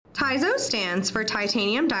TIZO stands for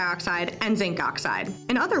titanium dioxide and zinc oxide.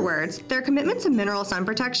 In other words, their commitment to mineral sun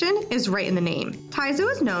protection is right in the name. TIZO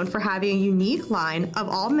is known for having a unique line of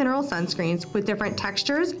all mineral sunscreens with different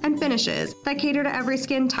textures and finishes that cater to every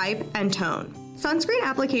skin type and tone. Sunscreen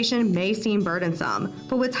application may seem burdensome,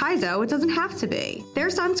 but with TIZO, it doesn't have to be. Their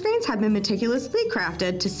sunscreens have been meticulously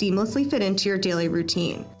crafted to seamlessly fit into your daily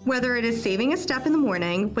routine. Whether it is saving a step in the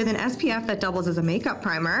morning with an SPF that doubles as a makeup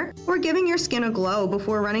primer, or giving your skin a glow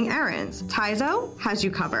before running errands, TIZO has you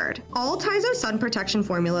covered. All TIZO sun protection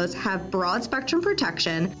formulas have broad spectrum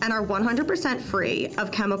protection and are 100% free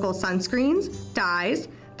of chemical sunscreens, dyes,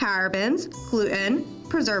 parabens, gluten,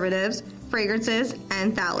 preservatives, fragrances,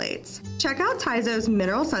 and phthalates. Check out TIZO's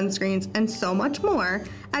mineral sunscreens and so much more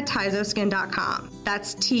at TIZOskin.com.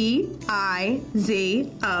 That's TIZO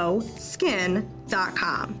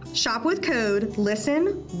skin.com. Shop with code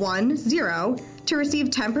LISTEN10 to receive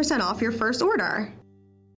 10% off your first order.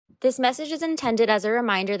 This message is intended as a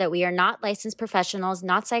reminder that we are not licensed professionals,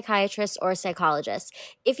 not psychiatrists or psychologists.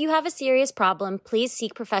 If you have a serious problem, please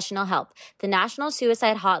seek professional help. The National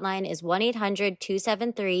Suicide Hotline is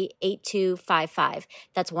 1-800-273-8255.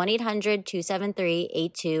 That's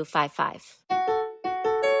 1-800-273-8255.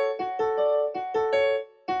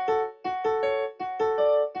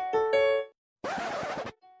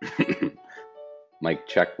 Mic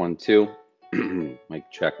check 1 2. Mic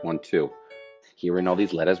check 1 2. Hearing all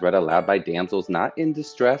these letters read aloud by damsels not in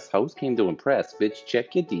distress, host came to impress. Bitch,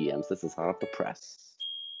 check your DMs. This is hot to press.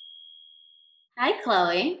 Hi,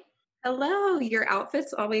 Chloe. Hello. Your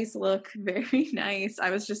outfits always look very nice. I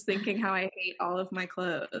was just thinking how I hate all of my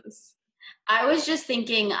clothes. I was just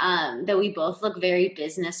thinking that we both look very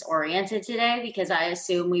business oriented today because I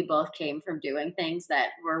assume we both came from doing things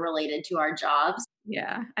that were related to our jobs.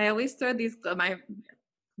 Yeah. I always throw these,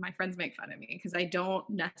 my friends make fun of me because I don't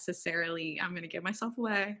necessarily, I'm going to give myself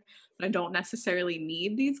away, but I don't necessarily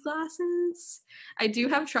need these glasses. I do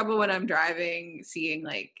have trouble when I'm driving seeing,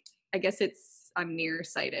 like, I guess I'm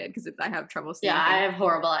nearsighted because I have trouble seeing. Yeah, I have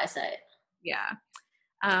horrible eyesight. Yeah.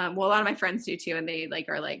 Well, a lot of my friends do too, and they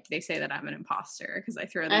they say that I'm an imposter because I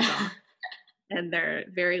throw these on and they're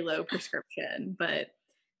very low prescription, but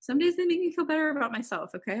some days they make me feel better about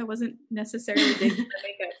myself, okay? I wasn't necessarily digging the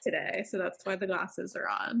makeup today, so that's why the glasses are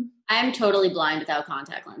on. I'm totally blind without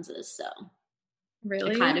contact lenses, so.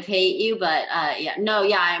 Really? I kind of hate you, but I'm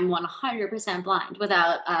 100% blind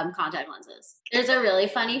without contact lenses. There's a really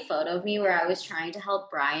funny photo of me where I was trying to help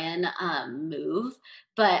Brian move,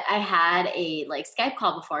 but I had a Skype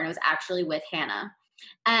call before, and it was actually with Hannah.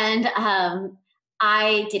 And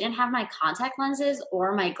I didn't have my contact lenses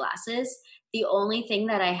or my glasses. The only thing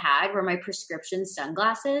that I had were my prescription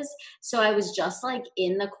sunglasses. So I was just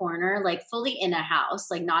in the corner, fully in a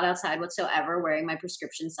house, not outside whatsoever, wearing my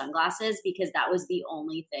prescription sunglasses because that was the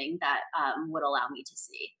only thing that would allow me to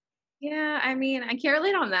see. Yeah, I mean, I can't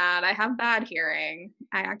relate on that. I have bad hearing.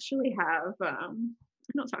 I actually have, I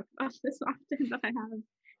don't talk about this often, but I have,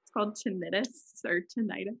 it's called tinnitus or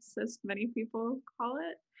tinnitus, as many people call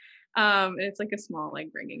it. And it's a small,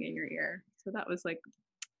 ringing in your ear. So that was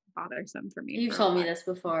bothersome for me. You've told me this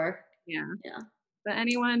before. Yeah. Yeah. But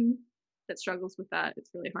anyone that struggles with that, it's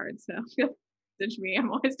really hard. So message me.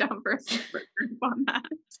 I'm always down for a separate group on that.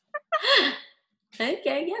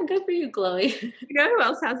 Okay. Yeah. Good for you, Chloe. You know who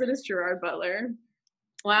else has it is Gerard Butler.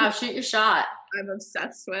 Wow. Shoot your shot. I'm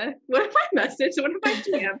obsessed with. What if I messaged? What if I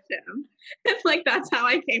DM'd him? It's that's how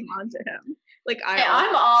I came onto him.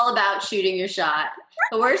 I'm all about shooting your shot.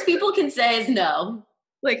 The worst people can say is no.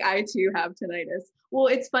 I too have tinnitus. Well,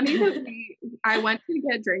 it's funny that I went to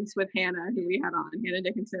get drinks with Hannah, who we had on, Hannah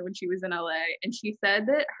Dickinson, when she was in LA. And she said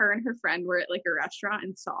that her and her friend were at a restaurant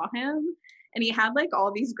and saw him. And he had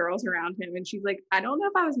all these girls around him. And she's I don't know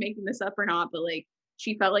if I was making this up or not, but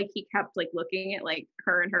she felt he kept looking at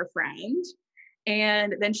her and her friend.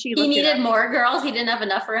 And then he needed more girls. He didn't have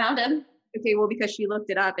enough around him. Okay, well, because she looked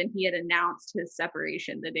it up and he had announced his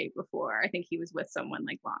separation the day before. I think he was with someone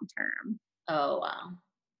long term. Oh, wow.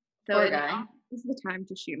 So poor guy. This is the time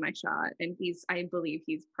to shoot my shot. And I believe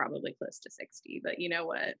he's probably close to 60, but you know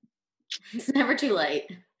what? It's never too late.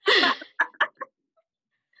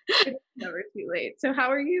 It's never too late. So how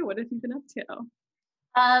are you? What have you been up to?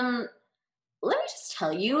 Let me just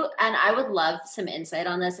tell you, and I would love some insight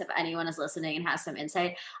on this if anyone is listening and has some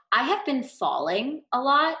insight. I have been falling a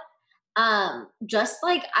lot. I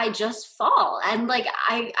just fall. And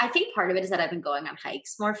I think part of it is that I've been going on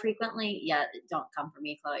hikes more frequently. Yeah, don't come for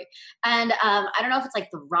me, Chloe. And I don't know if it's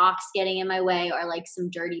the rocks getting in my way or some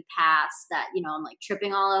dirty paths that, I'm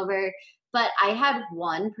tripping all over. But I had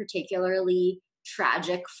one particularly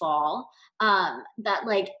tragic fall that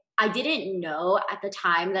I didn't know at the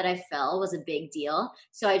time that I fell was a big deal.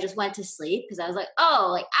 So I just went to sleep because I was like, oh,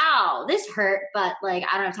 like, ow, this hurt, but like,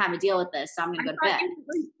 I don't have time to deal with this. So I'm going to go to bed.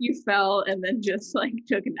 You fell and then just like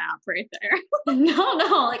took a nap right there.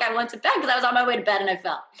 No, like I went to bed because I was on my way to bed and I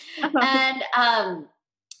fell. And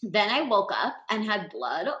then I woke up and had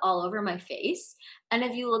blood all over my face. And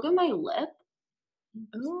if you look at my lip,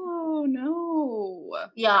 oh no.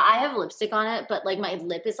 Yeah, I have lipstick on it, but like my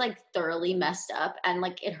lip is like thoroughly messed up and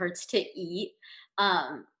like it hurts to eat.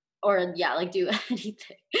 Or yeah, like do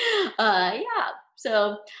anything. Yeah.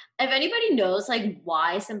 So if anybody knows like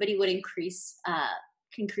why somebody would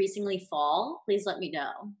increasingly fall, please let me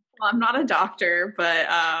know. Well, I'm not a doctor, but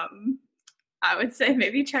I would say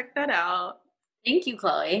maybe check that out. Thank you,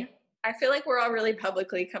 Chloe. I feel like we're all really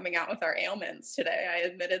publicly coming out with our ailments today. I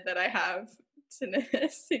admitted that I have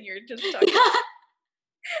tinnitus and you're just talking about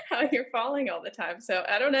how you're falling all the time. So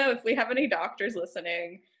I don't know if we have any doctors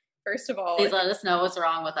listening. First of all, please let us know what's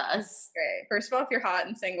wrong with us. Great. First of all, if you're hot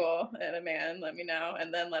and single and a man, let me know,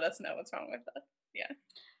 and then let us know what's wrong with us. Yeah.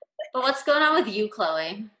 But what's going on with you,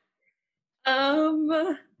 Chloe? I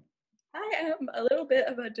am a little bit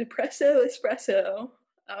of a depresso espresso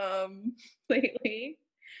lately,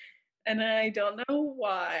 and I don't know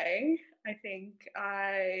why. I think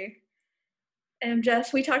I am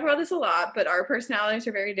just, we talk about this a lot, but our personalities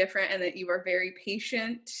are very different, and that you are very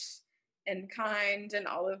patient and kind and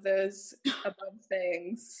all of those above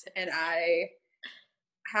things, and I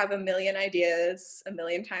have a million ideas a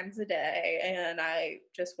million times a day, and I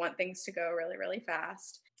just want things to go really, really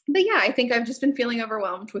fast. But yeah, I think I've just been feeling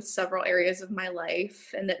overwhelmed with several areas of my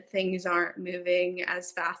life, and that things aren't moving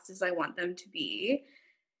as fast as I want them to be.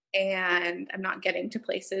 And I'm not getting to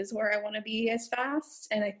places where I want to be as fast.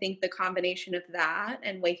 And I think the combination of that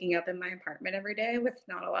and waking up in my apartment every day with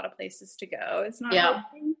not a lot of places to go is not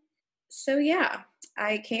working. So yeah,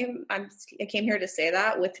 I came here to say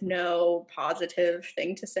that with no positive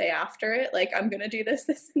thing to say after it. Like, I'm going to do this,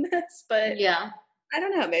 this, and this. But yeah, I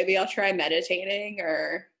don't know. Maybe I'll try meditating,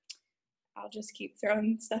 or I'll just keep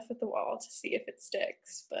throwing stuff at the wall to see if it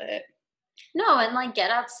sticks. But no, and like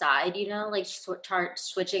get outside, you know, like start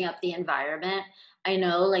switching up the environment. I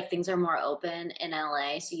know like things are more open in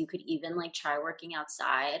LA, so you could even like try working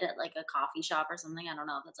outside at like a coffee shop or something. I don't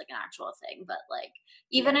know if that's like an actual thing, but like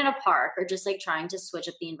even in a park, or just like trying to switch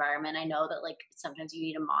up the environment. I know that like sometimes you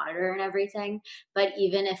need a monitor and everything, but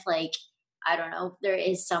even if like, I don't know, there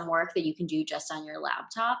is some work that you can do just on your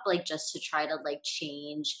laptop, like just to try to like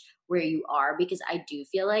change where you are, because I do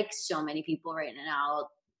feel like so many people right now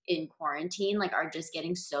in quarantine like are just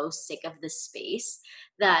getting so sick of the space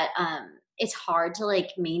that it's hard to like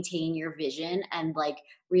maintain your vision and like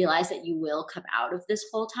realize that you will come out of this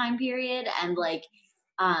whole time period, and like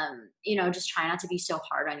you know, just try not to be so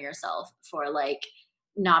hard on yourself for like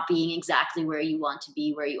not being exactly where you want to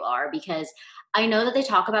be, where you are, because I know that they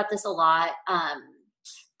talk about this a lot,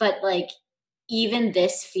 but like even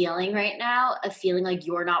this feeling right now of feeling like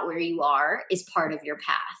you're not where you are is part of your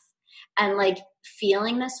path. And like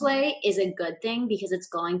feeling this way is a good thing, because it's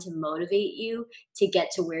going to motivate you to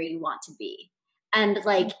get to where you want to be. And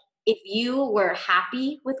like, if you were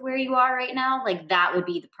happy with where you are right now, like that would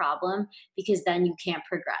be the problem, because then you can't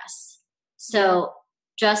progress. So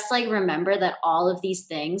just like remember that all of these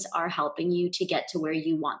things are helping you to get to where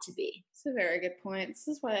you want to be. That's a very good point. This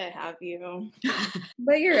is why I have you.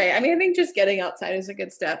 But you're right. I mean, I think just getting outside is a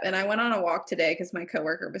good step. And I went on a walk today because my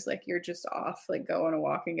coworker was like, you're just off, like go on a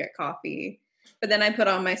walk and get coffee. But then I put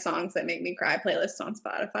on my songs that make me cry playlist on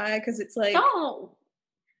Spotify, because it's like, oh,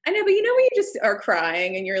 I know, but you know when you just are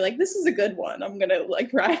crying and you're like, this is a good one. I'm going to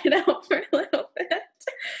like ride it out for a little bit.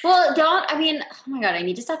 Well, oh my God, I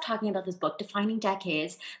need to stop talking about this book, Defining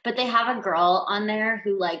Decades. But they have a girl on there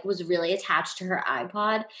who like was really attached to her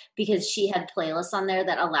iPod because she had playlists on there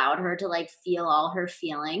that allowed her to like feel all her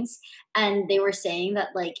feelings. And they were saying that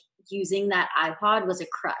like using that iPod was a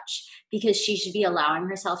crutch, because she should be allowing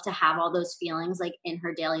herself to have all those feelings like in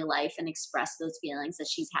her daily life and express those feelings that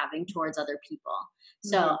she's having towards other people.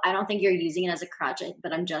 So I don't think you're using it as a crutch,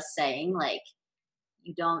 but I'm just saying like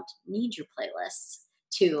you don't need your playlists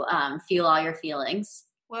to feel all your feelings.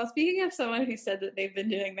 Well, speaking of someone who said that they've been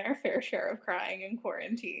doing their fair share of crying in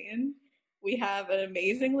quarantine, we have an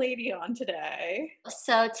amazing lady on today.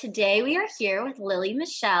 So today we are here with Lily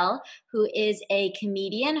Michelle, who is a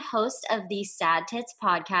comedian, host of the Sad Tits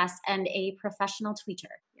podcast, and a professional tweeter.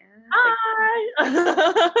 Yes.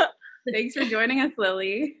 Hi! Thanks for joining us,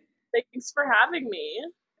 Lily. Thanks for having me.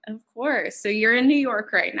 Of course. So you're in New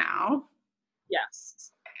York right now.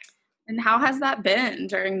 Yes. And how has that been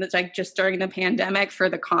during the pandemic for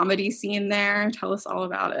the comedy scene there? Tell us all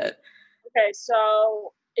about it. Okay,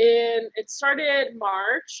 so it started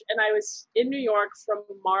March, and I was in New York from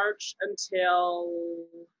March until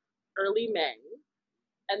early May.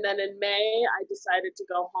 And then in May, I decided to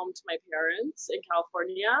go home to my parents in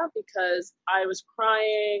California because I was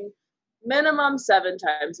crying minimum 7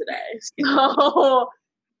 times a day. So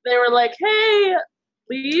they were like, hey,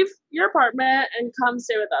 leave your apartment and come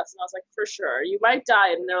stay with us. And I was like, for sure, you might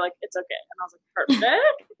die. And they're like, it's okay. And I was like, perfect.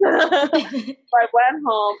 So I went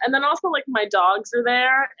home. And then also, like, my dogs are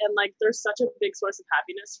there, and like they're such a big source of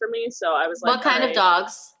happiness for me. So I was like, what kind of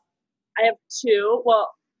dogs? I have 2.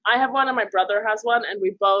 Well, I have one and my brother has one, and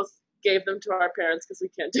we both gave them to our parents because we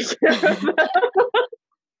can't take care of them.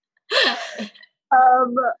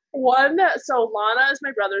 So Lana is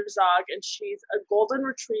my brother's dog, and she's a golden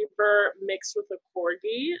retriever mixed with a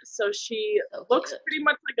corgi. So she looks pretty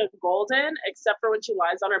much like a golden, except for when she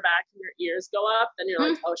lies on her back and her ears go up, then you're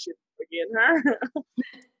like, oh, she's a corgi in her.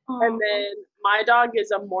 And then my dog is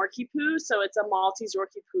a Morkie Poo, so it's a Maltese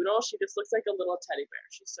Yorkie Poodle. She just looks like a little teddy bear.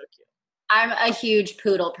 She's so cute. I'm a huge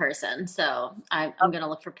poodle person, so I'm going to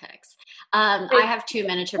look for pics. I have 2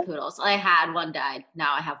 miniature poodles. I had one died.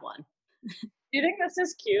 Now I have one. Do you think this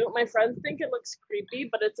is cute? My friends think it looks creepy,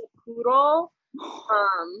 but it's a poodle.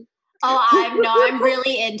 I'm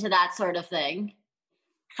really into that sort of thing.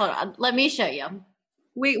 Hold on, let me show you.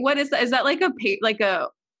 Wait, what is that? Is that like a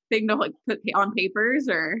thing to like put on papers,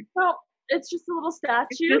 or? No, it's just a little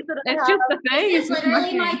statue. It's just the thing. It's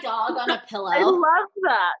literally my dog on a pillow. I love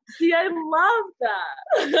that. See, I love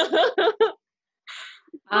that.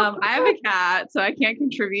 I have a cat, so I can't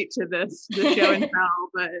contribute to the show and tell,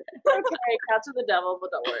 but okay, cats are the devil, but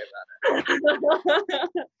don't worry about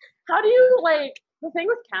it. How do you, like, the thing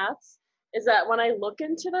with cats is that when I look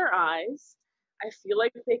into their eyes, I feel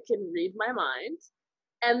like they can read my mind.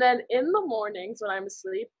 And then in the mornings when I'm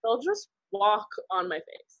asleep, they'll just walk on my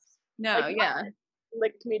face. No, like, yeah.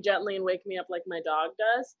 Lick me gently and wake me up like my dog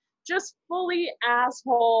does. Just fully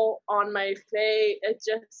asshole on my face. It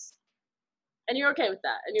just... And you're okay with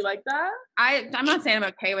that? And you like that? I'm not saying I'm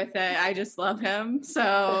okay with it. I just love him.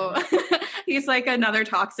 So he's like another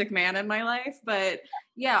toxic man in my life. But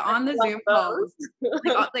yeah, on the Zoom calls,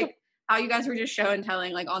 like how you guys were just show and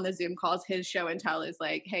telling, like on the Zoom calls, his show and tell is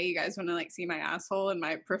like, hey, you guys want to like see my asshole? And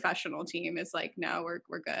my professional team is like, no,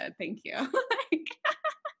 we're good. Thank you. How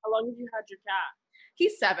long have you had your cat?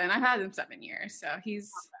 He's 7. I've had him 7 years. So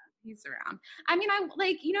he's around. I mean, I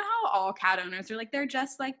like, you know how all cat owners are like, they're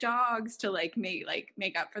just like dogs to like make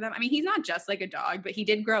up for them. I mean, he's not just like a dog, but he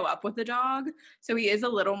did grow up with a dog, so he is a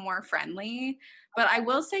little more friendly. But I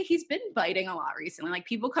will say he's been biting a lot recently. Like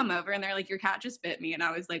people come over and they're like, your cat just bit me, and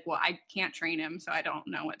I was like, well, I can't train him, so I don't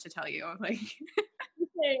know what to tell you. Like, I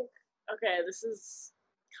think, okay, this is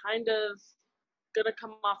kind of gonna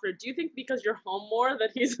come off. Or do you think because you're home more that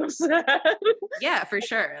he's upset? Yeah, for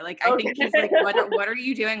sure. Like I think he's like, what are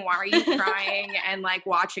you doing? Why are you crying and like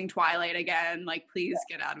watching Twilight again? Like, please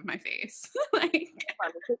get out of my face. Like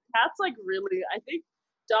cats, like, really, I think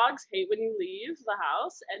dogs hate when you leave the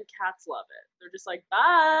house, and cats love it. They're just like,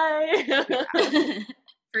 bye. Yeah.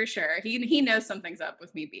 For sure. He knows something's up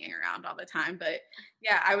with me being around all the time. But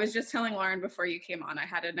yeah, I was just telling Lauren before you came on, I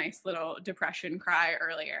had a nice little depression cry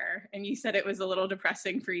earlier. And you said it was a little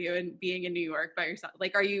depressing for you and being in New York by yourself.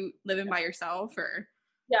 Like, are you living by yourself or?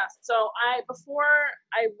 Yeah. So before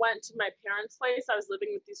I went to my parents' place, I was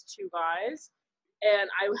living with these 2 guys, and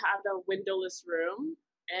I had a windowless room,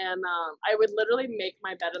 and I would literally make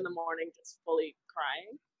my bed in the morning just fully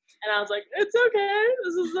crying. And I was like, it's okay.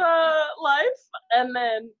 This is life. And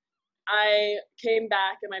then I came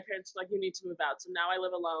back, and my parents were like, you need to move out. So now I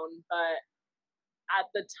live alone. But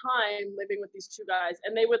at the time, living with these 2 guys,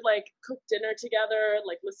 and they would like cook dinner together,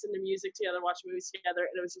 like listen to music together, watch movies together.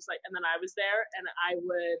 And it was just like, and then I was there, and I'd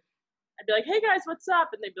be like, hey guys, what's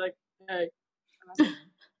up? And they'd be like, hey. And I was like,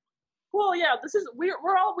 cool, yeah,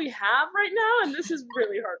 we're all we have right now, and this is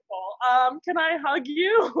really hurtful. Can I hug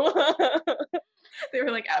you? They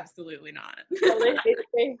were like, absolutely not.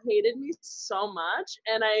 They hated me so much,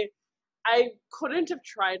 and I couldn't have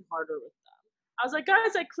tried harder with them. I was like,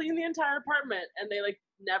 guys, I cleaned the entire apartment, and they like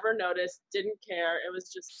never noticed, didn't care. It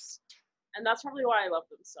was just, and that's probably why I love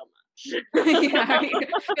them so much. Yeah,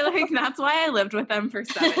 I feel like that's why I lived with them for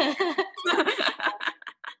 7 years.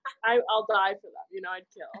 I'll die for them, you know, I'd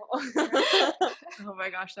kill. Oh my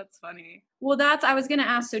gosh, that's funny. Well, I was going to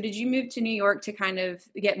ask, so did you move to New York to kind of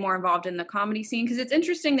get more involved in the comedy scene? Because it's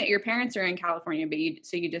interesting that your parents are in California, but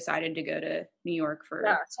you decided to go to New York for...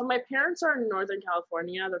 Yeah, so my parents are in Northern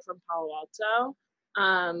California. They're from Palo Alto.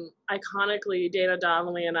 Iconically, Dana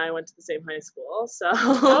Donnelly and I went to the same high school, so...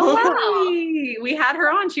 Oh, wow. We had her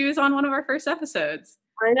on. She was on one of our first episodes.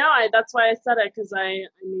 I know. That's why I said it, because I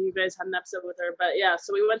knew you guys had an episode with her. But yeah,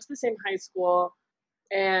 so we went to the same high school,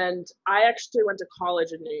 and I actually went to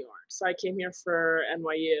college in New York. So I came here for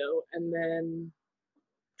NYU, and then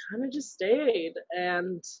kind of just stayed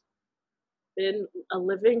and been a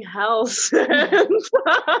living hell since.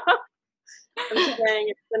 I'm just saying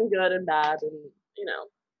it's been good and bad, and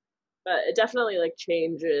but it definitely like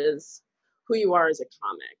changes who you are as a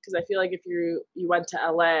comic. Because I feel like if you went to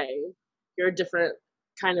LA, you're a different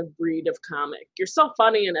kind of breed of comic. You're still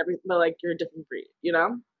funny and everything, but like you're a different breed,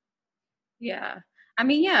 Yeah. I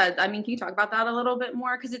mean, can you talk about that a little bit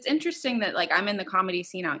more? Because it's interesting that like I'm in the comedy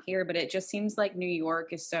scene out here, but it just seems like New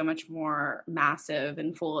York is so much more massive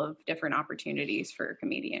and full of different opportunities for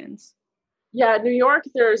comedians. Yeah, New York,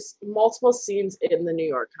 there's multiple scenes in the New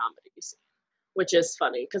York comedy scene, which is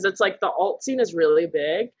funny because it's like the alt scene is really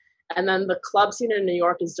big, and then the club scene in New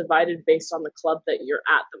York is divided based on the club that you're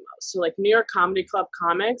at the most. So like New York Comedy Club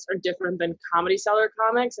comics are different than Comedy Cellar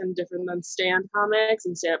comics and different than stand comics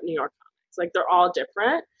and stand up New York comics. Like they're all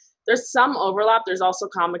different. There's some overlap. There's also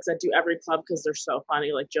comics that do every club because they're so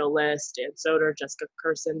funny, like Joe List, Dan Soder, Jessica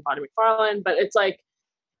Kirson, Bonnie McFarlane. But it's like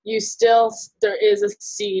there is a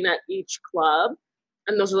scene at each club,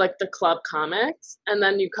 and those are like the club comics. And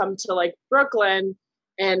then you come to like Brooklyn,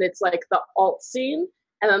 and it's like the alt scene.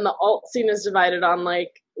 And then the alt scene is divided on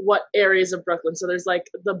like what areas of Brooklyn. So there's like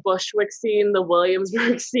the Bushwick scene, the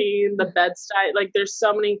Williamsburg scene, the Bed-Stuy. Like there's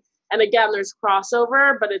so many. And again, there's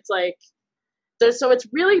crossover, but it's like so it's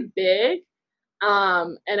really big.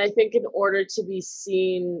 And I think in order to be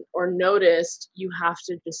seen or noticed, you have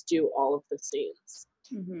to just do all of the scenes.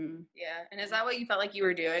 Mm-hmm. Yeah. And is that what you felt like you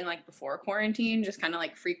were doing like before quarantine, just kind of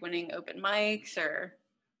like frequenting open mics? Or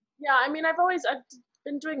yeah, I mean, I've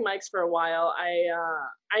been doing mics for a while.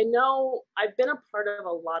 I know I've been a part of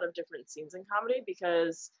a lot of different scenes in comedy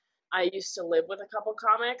because I used to live with a couple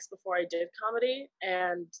comics before I did comedy,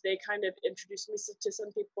 and they kind of introduced me to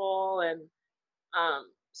some people. And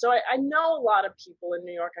so I know a lot of people in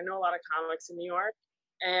New York. I know a lot of comics in New York,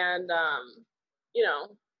 and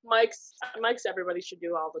mics everybody should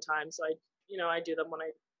do all the time. So I do them when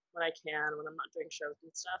I can, when I'm not doing shows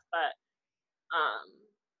and stuff. But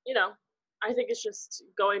I think it's just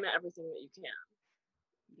going to everything that you can.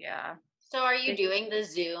 Yeah. So are you doing the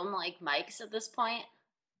Zoom like mics at this point?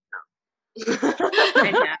 I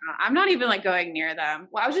know. I'm not even like going near them.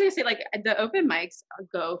 Well, I was just gonna say like the open mics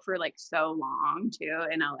go for like so long too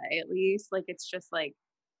in LA at least. Like it's just like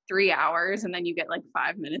 3 hours and then you get like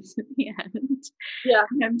 5 minutes at the end. Yeah.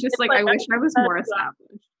 And I'm just like I wish I was more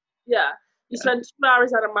established. Yeah. You spend 2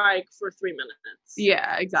 hours at a mic for 3 minutes.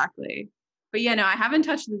 Yeah, exactly. But yeah, no, I haven't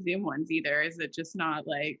touched the Zoom ones either. Is it just not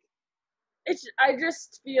like I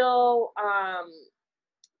just feel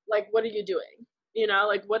like what are you doing?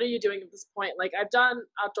 Like what are you doing at this point? Like I've done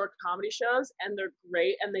outdoor comedy shows and they're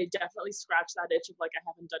great and they definitely scratch that itch of like I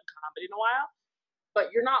haven't done comedy in a while.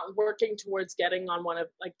 But you're not working towards getting on one of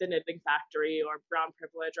like the Knitting Factory or Brown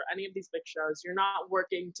Privilege or any of these big shows. You're not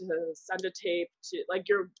working to send a tape to like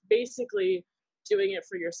you're basically doing it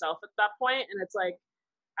for yourself at that point. And it's like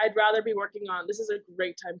I'd rather be working on this is a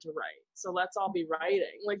great time to write. So let's all be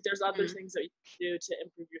writing. Like there's other things that you can do to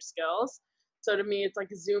improve your skills. So to me, it's like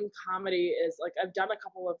Zoom comedy is like I've done a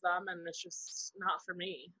couple of them and it's just not for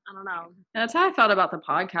me. I don't know. And that's how I felt about the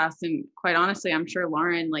podcast. And quite honestly, I'm sure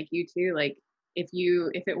Lauren, like you too, like if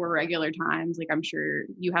it were regular times, like I'm sure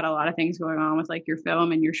you had a lot of things going on with like your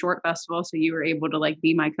film and your short festival. So you were able to like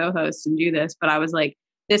be my co-host and do this. But I was like,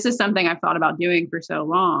 this is something I've thought about doing for so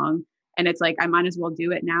long. And it's like, I might as well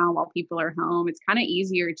do it now while people are home. It's kind of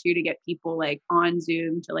easier too to get people like on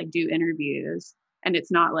Zoom to like do interviews. And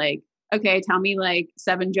it's not like, okay, tell me like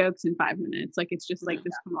 7 jokes in 5 minutes. Like, it's just like,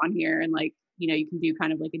 just come on here and like, you can do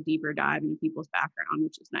kind of like a deeper dive into people's background,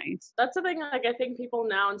 which is nice. That's the thing. Like, I think people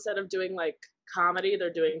now, instead of doing like comedy,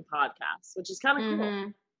 they're doing podcasts, which is kind of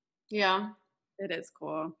cool. Yeah. It is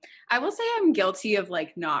cool. I will say I'm guilty of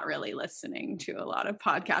like not really listening to a lot of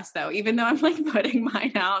podcasts though, even though I'm like putting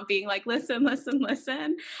mine out being like, listen.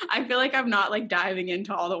 I feel like I'm not like diving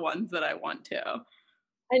into all the ones that I want to.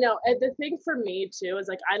 I know. And the thing for me too is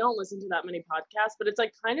like, I don't listen to that many podcasts, but it's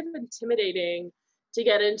like kind of intimidating to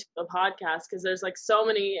get into a podcast because there's like so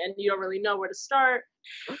many and you don't really know where to start.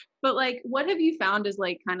 But like, what have you found is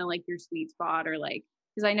like kind of like your sweet spot or like,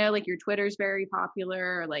 because I know like your Twitter's very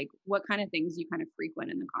popular, or like what kind of things you kind of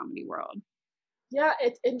frequent in the comedy world? Yeah,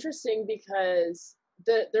 it's interesting because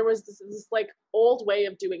there was this like old way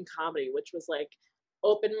of doing comedy, which was like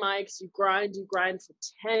open mics, you grind for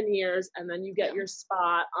 10 years and then you get your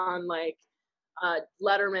spot on like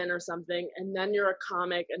Letterman or something, and then you're a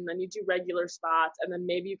comic and then you do regular spots and then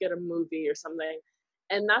maybe you get a movie or something.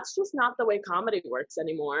 And that's just not the way comedy works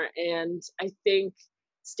anymore. And I think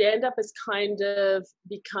stand-up is kind of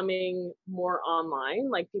becoming more online.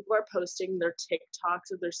 Like, people are posting their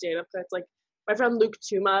TikToks of their stand-up clips. Like, my friend Luke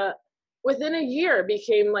Tuma, within a year,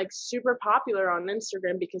 became like super popular on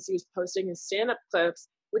Instagram because he was posting his stand-up clips,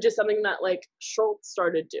 which is something that like Schultz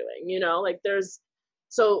started doing, you know? Like,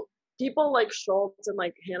 so people like Schultz and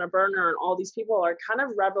like Hannah Berner and all these people are kind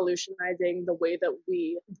of revolutionizing the way that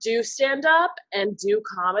we do stand up and do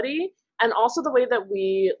comedy, and also the way that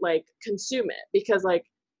we like consume it. Because like,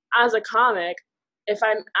 as a comic, if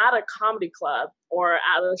I'm at a comedy club or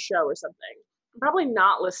at a show or something, I'm probably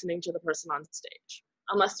not listening to the person on stage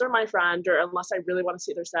unless they're my friend or unless I really want to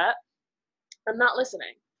see their set. I'm not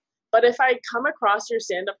listening. But if I come across your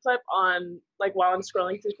stand-up clip on, like, while I'm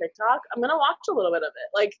scrolling through TikTok, I'm going to watch a little bit of it.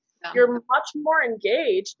 Like, you're much more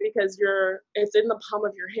engaged because it's in the palm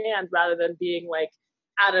of your hand rather than being, like,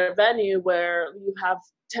 at a venue where you have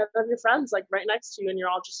 10 of your friends, like, right next to you and you're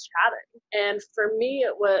all just chatting. And for me,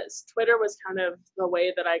 Twitter was kind of the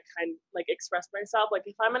way that I expressed myself. Like,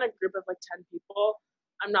 if I'm in a group of, like, 10 people,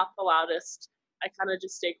 I'm not the loudest. I kind of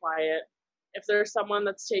just stay quiet. If there's someone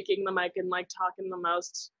that's taking the mic and like talking the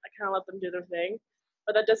most, I kind of let them do their thing.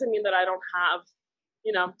 But that doesn't mean that I don't have,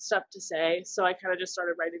 you know, stuff to say. So I kind of just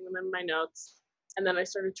started writing them in my notes, and then I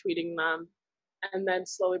started tweeting them, and then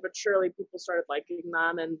slowly but surely people started liking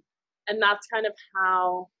them, and that's kind of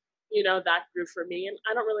how, you know, that grew for me. And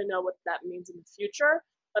I don't really know what that means in the future,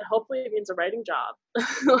 but hopefully it means a writing job.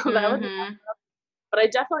 That would be awesome. But I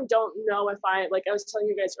definitely don't know if I was telling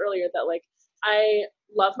you guys earlier that like, I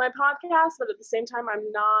love my podcast, but at the same time, I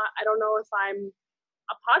don't know if I'm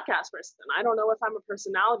a podcast person. I don't know if I'm a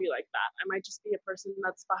personality like that. I might just be a person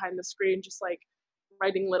that's behind the screen, just like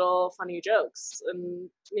writing little funny jokes and,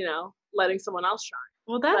 you know, letting someone else shine.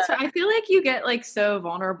 Well, I feel like you get like so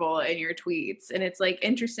vulnerable in your tweets, and it's like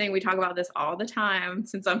interesting. We talk about this all the time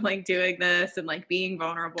since I'm like doing this and like being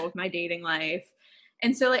vulnerable with my dating life.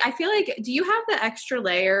 And so like, I feel like, do you have the extra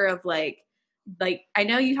layer of like, I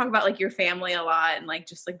know you talk about like your family a lot and like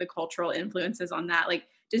just like the cultural influences on that. Like,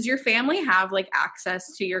 does your family have like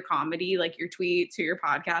access to your comedy, like your tweets or your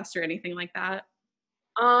podcast or anything like that?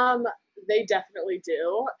 They definitely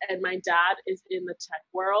do. And my dad is in the tech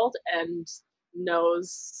world and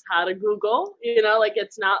knows how to Google, you know, like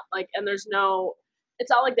it's not like, and it's not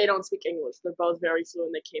like they don't speak English. They're both very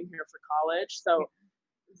fluent. They came here for college. So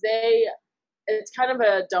it's kind of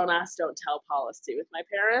a don't ask, don't tell policy with my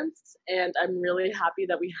parents. And I'm really happy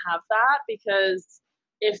that we have that, because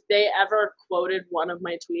if they ever quoted one of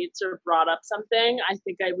my tweets or brought up something, I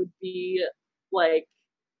think I would be like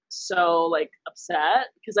so like upset,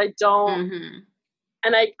 because I don't,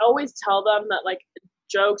 and I always tell them that like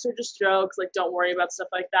jokes are just jokes, like don't worry about stuff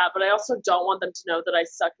like that. But I also don't want them to know that I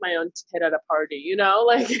sucked my own tit at a party, you know,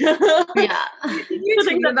 like yeah. You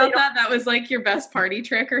tweet about that? That was like your best party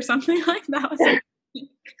trick or something like that. Was like...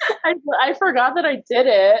 I forgot that I did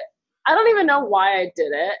it. I don't even know why I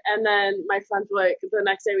did it. And then my friends were like, the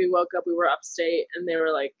next day we woke up, we were upstate, and they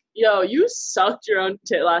were like, yo, you sucked your own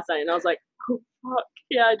tit last night. And I was like, oh fuck,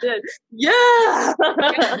 yeah, I did. Yeah.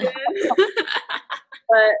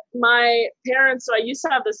 But my parents, so I used to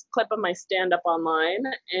have this clip of my stand-up online,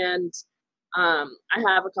 and I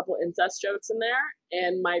have a couple incest jokes in there,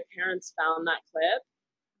 and my parents found that clip,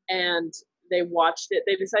 and they watched it.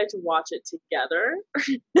 They decided to watch it together.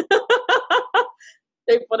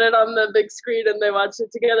 They put it on the big screen, and they watched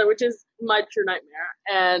it together, which is my true nightmare.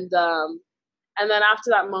 And then after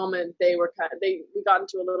that moment, we got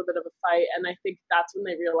into a little bit of a fight, and I think that's when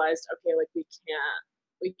they realized, okay, like we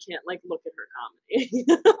can't like look at her comedy.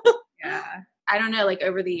 Yeah. I don't know, like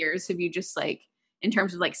over the years, have you just like, in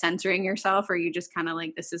terms of like censoring yourself, or you just kind of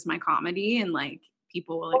like, this is my comedy and like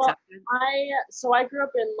people will accept it? I grew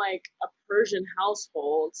up in like a Persian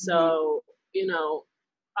household. So, you know,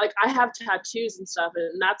 like I have tattoos and stuff,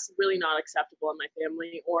 and that's really not acceptable in my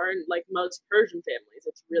family or in like most Persian families.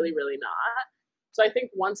 It's really, really not. So I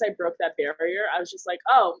think once I broke that barrier, I was just like,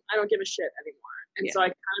 oh, I don't give a shit anymore. And so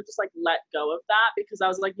I kind of just like let go of that, because I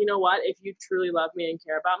was like, you know what, if you truly love me and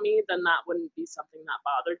care about me, then that wouldn't be something that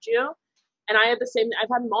bothered you. And I've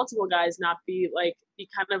had multiple guys not be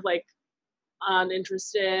kind of like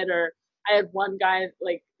uninterested, or I had one guy,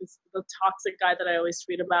 like the toxic guy that I always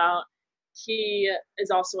tweet about. He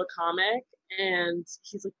is also a comic, and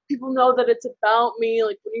he's like, people know that it's about me,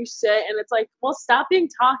 like when you say, and it's like, well, stop being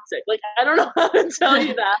toxic. Like, I don't know how to tell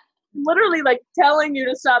you that. I'm literally like telling you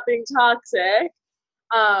to stop being toxic.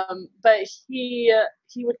 But he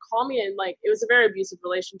would call me, and like, it was a very abusive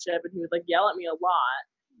relationship, and he would like yell at me a lot.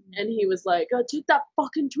 And he was like, oh, take that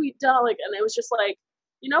fucking tweet down. Like, and it was just like,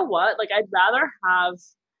 you know what? Like, I'd rather have,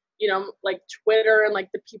 you know, like Twitter and like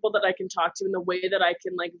the people that I can talk to and the way that I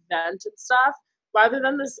can like vent and stuff, rather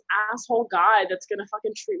than this asshole guy that's gonna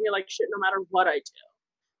fucking treat me like shit no matter what I do.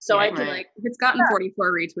 So Yeah, I can like, if it's gotten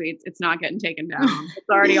 44 retweets, it's not getting taken down. It's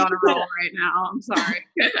already on a roll right now. I'm sorry.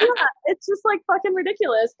 Yeah, it's just like fucking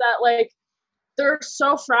ridiculous that like they're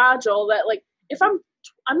so fragile that like if I'm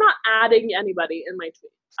not adding anybody in my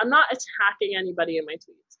tweets. I'm not attacking anybody in my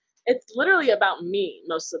tweets. It's literally about me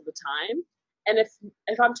most of the time. And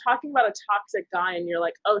if I'm talking about a toxic guy and you're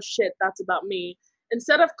like, oh shit, that's about me,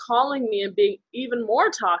 instead of calling me and being even more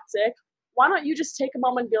toxic, why don't you just take a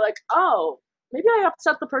moment and be like, oh, maybe I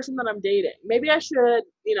upset the person that I'm dating. Maybe I should,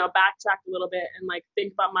 you know, backtrack a little bit and like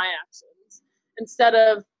think about my actions instead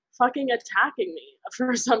of fucking attacking me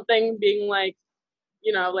for something, being like,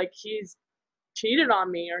 you know, like he's cheated on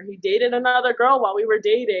me or he dated another girl while we were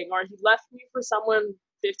dating or he left me for someone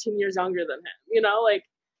 15 years younger than him. You know, like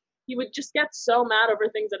he would just get so mad over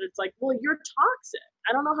things that it's like, well, you're toxic.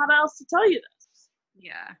 I don't know how else to tell you this.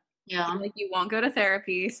 Yeah. Yeah. Like, you won't go to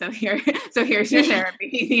therapy, so here's your therapy.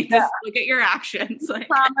 You need to look at your actions. Like,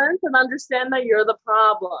 comment and understand that you're the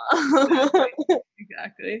problem.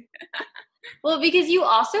 Exactly. Well, because you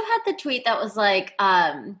also had the tweet that was like,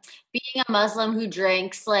 being a Muslim who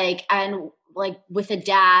drinks, like, and like with a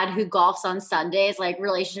dad who golfs on Sundays, like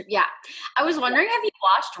relationship. Yeah. I was wondering, have you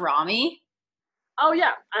watched Rami? Oh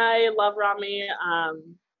yeah, I love Rami.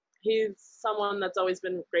 He's someone that's always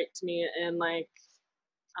been great to me, and like,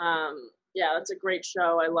 yeah, that's a great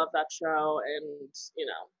show. I love that show, and you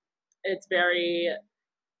know, it's very.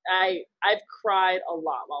 I've cried a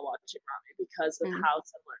lot while watching Rami because of how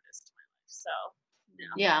similar it is to my life. So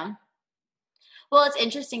Yeah. Well, it's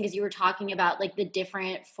interesting because you were talking about like the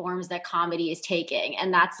different forms that comedy is taking.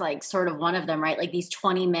 And that's like sort of one of them, right? Like these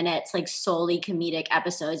 20 minutes, like solely comedic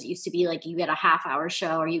episodes. It used to be like you get a half-hour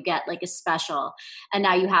show or you get like a special. And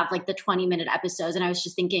now you have like the 20-minute episodes. And I was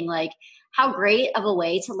just thinking like how great of a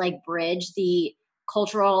way to like bridge the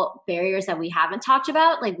cultural barriers that we haven't talked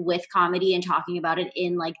about, like with comedy and talking about it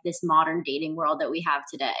in like this modern dating world that we have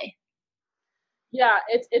today. yeah,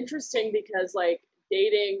 it's interesting because like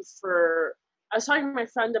dating for. I was talking to my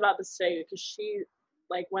friend about this today because she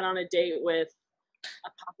like went on a date with a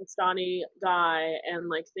Pakistani guy and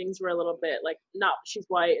like things were a little bit like not she's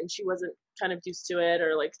white and she wasn't kind of used to it,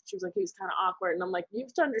 or like she was like he was kind of awkward, and I'm like, you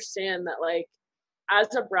have to understand that like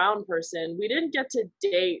as a brown person we didn't get to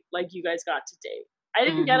date like you guys got to date. I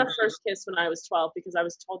didn't get a first kiss when I was 12 because I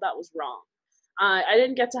was told that was wrong. I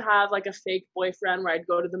didn't get to have like a fake boyfriend where I'd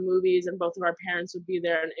go to the movies and both of our parents would be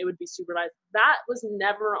there and it would be supervised. That was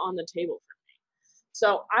never on the table for me.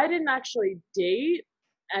 So I didn't actually date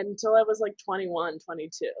until I was like 21,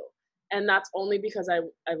 22. And that's only because I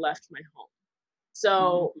left my home.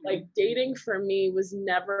 So like dating for me was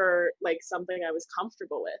never like something I was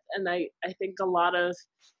comfortable with. And I think a lot of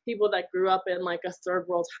people that grew up in like a third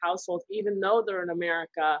world household, even though they're in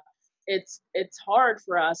America, it's hard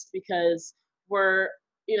for us because we're,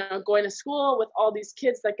 you know, going to school with all these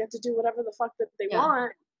kids that get to do whatever the fuck that they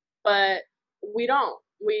want, but we don't.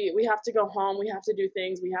 We have to go home. We have to do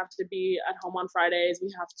things. We have to be at home on Fridays.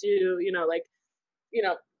 We have to, you know, like, you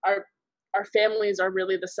know, our families are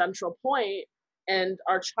really the central point, and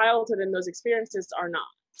our childhood and those experiences are not.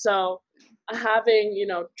 So having, you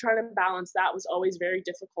know, trying to balance that was always very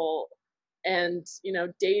difficult. And, you know,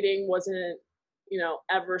 dating wasn't, you know,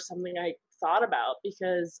 ever something I thought about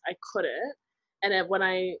because I couldn't. And when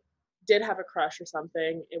I did have a crush or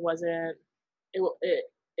something, it wasn't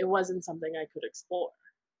something I could explore.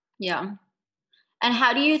 Yeah. And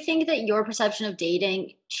how do you think that your perception of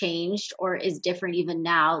dating changed or is different even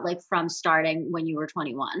now, like from starting when you were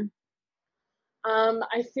 21?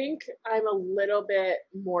 I think I'm a little bit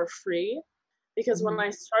more free because when I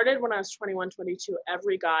started when I was 21, 22,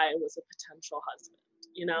 every guy was a potential husband,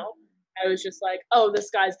 you know? I was just like, oh, this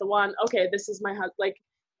guy's the one. Okay, this is my husband. Like,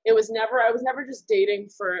 I was never just dating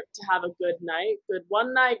to have a good night, good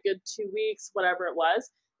one night, good 2 weeks, whatever it was.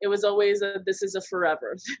 It was always this is a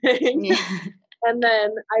forever thing. Yeah. And then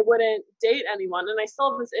I wouldn't date anyone. And I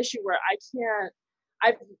still have this issue where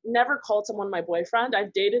I've never called someone my boyfriend.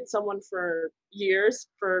 I've dated someone for years,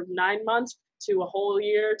 for 9 months to a whole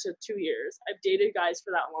year to 2 years. I've dated guys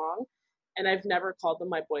for that long, and I've never called them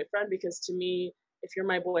my boyfriend because to me, if you're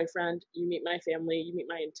my boyfriend, you meet my family, you meet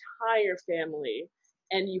my entire family,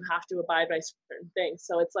 and you have to abide by certain things.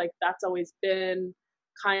 So it's like that's always been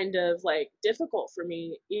kind of like difficult for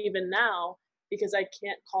me even now because I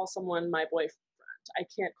can't call someone my boyfriend. I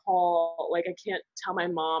can't tell my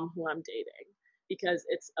mom who I'm dating. because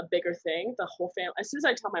it's a bigger thing. The whole family, as soon as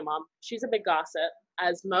I tell my mom, she's a big gossip,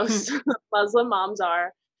 as most Muslim moms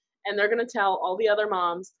are, and they're going to tell all the other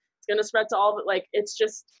moms. It's going to spread to all, like, it's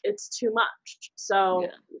too much. So,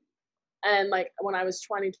 and like when I was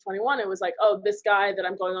 20 to 21, it was like, oh, this guy that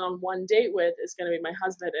I'm going on one date with is going to be my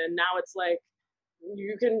husband. And now it's like,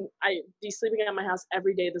 I be sleeping at my house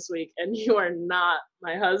every day this week and you are not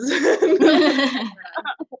my husband.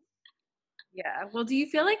 Yeah. Well, do you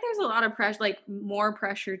feel like there's a lot of pressure, like more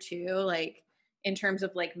pressure too, like in terms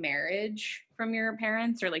of like marriage from your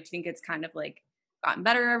parents, or like do you think it's kind of like gotten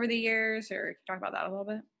better over the years, or can you talk about that a little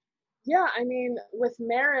bit? Yeah, I mean, with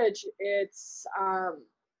marriage, it's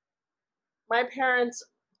my parents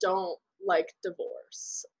don't like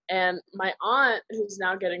divorce. And my aunt, who's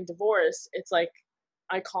now getting divorced, it's like,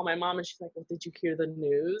 I call my mom and she's like, well, did you hear the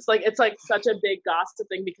news? Like, it's like such a big gossip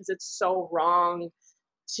thing because it's so wrong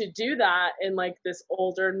to do that in like this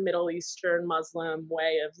older Middle Eastern Muslim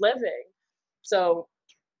way of living. So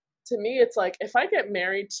to me, it's like, if I get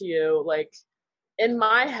married to you, like in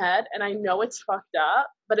my head, and I know it's fucked up,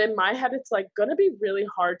 but in my head, it's like gonna be really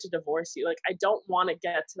hard to divorce you. Like, I don't want to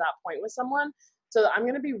get to that point with someone. So I'm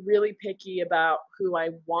gonna be really picky about who I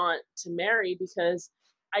want to marry because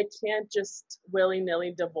I can't just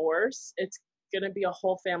willy-nilly divorce. It's gonna be a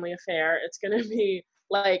whole family affair. It's gonna be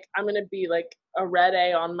like, I'm gonna be like a red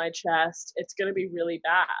A on my chest. It's gonna be really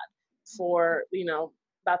bad for,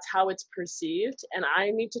 that's how it's perceived. And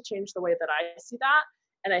I need to change the way that I see that.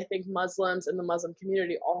 And I think Muslims and the Muslim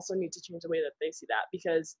community also need to change the way that they see that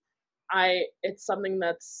because it's something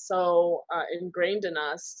that's so ingrained in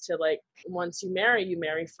us to like, once you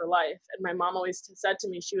marry for life. And my mom always said to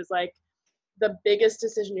me, she was like, the biggest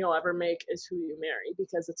decision you'll ever make is who you marry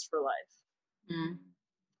because it's for life. Mm.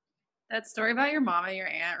 That story about your mom and your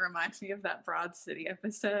aunt reminds me of that Broad City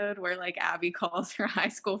episode where like Abby calls her high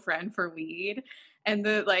school friend for weed. And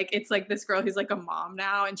it's like this girl who's like a mom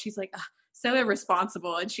now. And she's like, so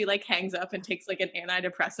irresponsible. And she like hangs up and takes like an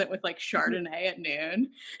antidepressant with like Chardonnay at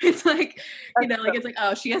noon. It's like, it's like,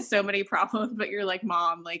 oh, she has so many problems, but you're like,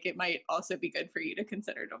 mom, like it might also be good for you to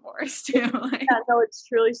consider divorce too. Like, yeah, no, it's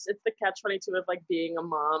the catch-22 of like being a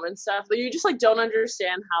mom and stuff. Like, you just like don't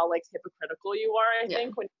understand how like hypocritical you are, I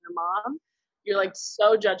think, when you're a mom. You're like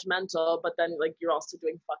so judgmental, but then like you're also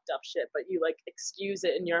doing fucked up shit, but you like excuse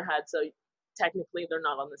it in your head. So technically they're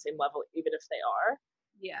not on the same level, even if they are.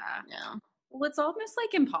 Yeah. Well, it's almost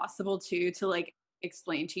like impossible too to like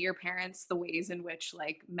explain to your parents the ways in which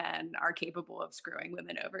like men are capable of screwing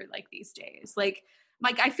women over like these days. Like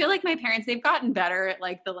I feel like my parents, they've gotten better at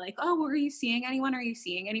like oh, were you seeing anyone? Are you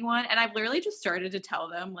seeing anyone? And I've literally just started to tell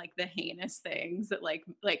them like the heinous things that like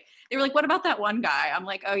they were like, what about that one guy? I'm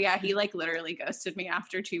like, oh yeah, he like literally ghosted me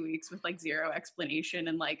after 2 weeks with like zero explanation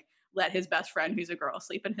and like let his best friend who's a girl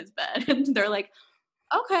sleep in his bed. And they're like,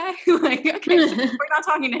 okay, like, okay, so we're not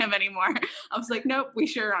talking to him anymore. I was like, nope, we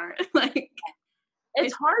sure aren't. Like,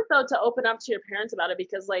 it's hard though to open up to your parents about it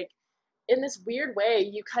because like in this weird way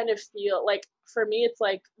you kind of feel like, for me it's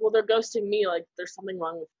like, well, they're ghosting me, like there's something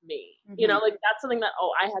wrong with me. Like that's something that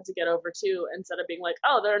I had to get over too, instead of being like,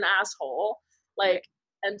 oh, they're an asshole. Like,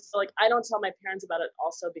 and so like I don't tell my parents about it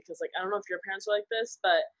also because like I don't know if your parents are like this,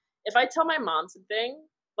 but if I tell my mom something,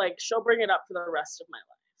 like she'll bring it up for the rest of my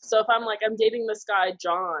life. So if I'm like, I'm dating this guy,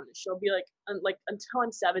 John, she'll be like until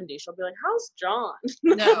I'm 70, she'll be like, how's John?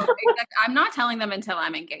 No, I'm not telling them until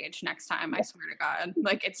I'm engaged next time. I swear to God.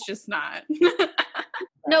 Like, it's just not.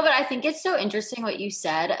 No, but I think it's so interesting what you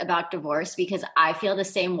said about divorce because I feel the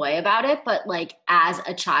same way about it. But like as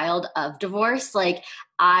a child of divorce, like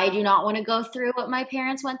I do not want to go through what my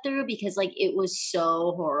parents went through because like it was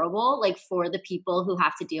so horrible, like for the people who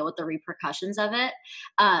have to deal with the repercussions of it.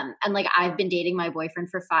 And like I've been dating my boyfriend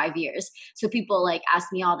for 5 years. So people like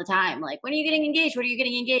ask me all the time, like, when are you getting engaged? When are you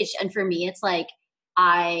getting engaged? And for me, it's like,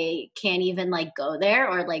 I can't even like go there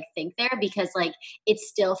or like think there because like it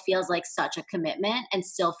still feels like such a commitment and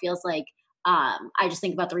still feels like I just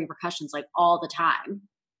think about the repercussions like all the time.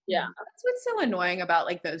 Yeah. That's what's so annoying about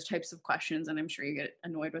like those types of questions, and I'm sure you get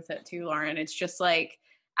annoyed with it too, Lauren. It's just like,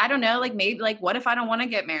 I don't know, like maybe like what if I don't want to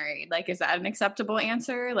get married? Like, is that an acceptable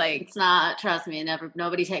answer? Like, it's not, trust me,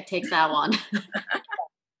 nobody takes that one.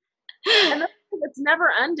 And it's never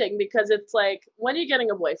ending because it's like, when are you getting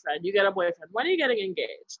a boyfriend? You get a boyfriend. When are you getting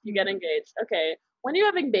engaged? You get engaged. Okay. When are you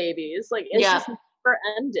having babies? Like, it's just never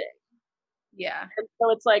ending. Yeah. And so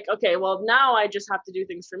it's like, okay, well, now I just have to do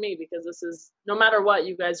things for me because this is, no matter what,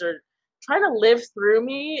 you guys are trying to live through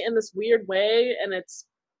me in this weird way. And it's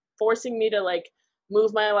forcing me to like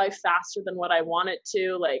move my life faster than what I want it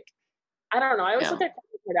to. Like, I don't know. I always look at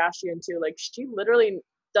Kim Kardashian too. Like, she literally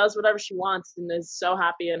does whatever she wants and is so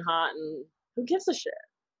happy and hot and who gives a shit,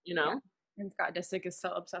 you know? Yeah. And Scott Disick is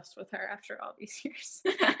still obsessed with her after all these years.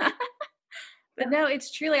 But no,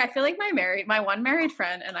 it's truly, I feel like my one married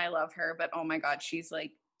friend, and I love her, but oh my God, she's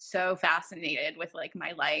like so fascinated with like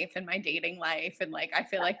my life and my dating life. And like, I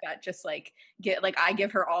feel like that just like I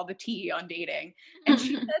give her all the tea on dating. And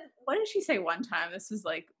she said, what did she say one time? This was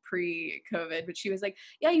like pre-COVID, but she was like,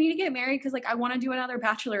 yeah, you need to get married because like I want to do another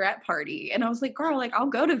bachelorette party. And I was like, girl, like I'll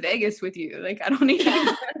go to Vegas with you. Like I don't need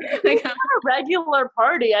to like a regular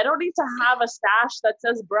party. I don't need to have a stash that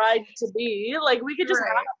says bride to be. Like we could just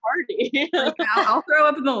have a party. Like, I'll throw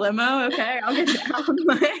up in the limo, okay? I'll get down.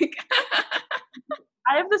 Like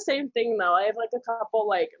I have the same thing though. I have like a couple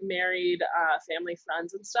like married family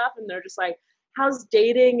friends and stuff, and they're just like, how's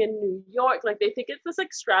dating in New York? Like they think it's this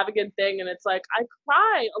extravagant thing, and it's like I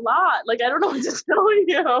cry a lot. Like I don't know what to tell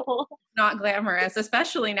you. Not glamorous,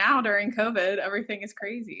 especially now during COVID. Everything is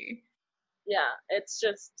crazy. Yeah, it's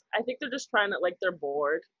just I think they're just trying to like they're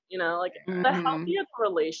bored. You know, like the healthier the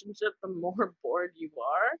relationship, the more bored you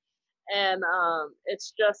are. And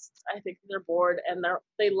it's just I think they're bored and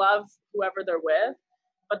they love whoever they're with,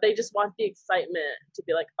 but they just want the excitement to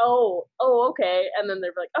be like, oh, okay, and then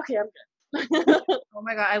they're like, okay, I'm good. Oh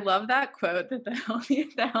my God, I love that quote that the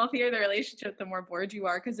healthier the relationship, the more bored you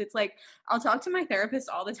are. Because it's like, I'll talk to my therapist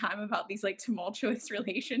all the time about these like tumultuous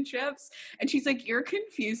relationships. And she's like, you're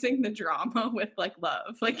confusing the drama with like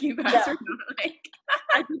love. Like you guys are not like.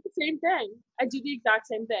 I do the same thing. I do the exact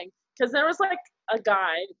same thing. Because there was like a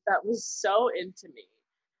guy that was so into me,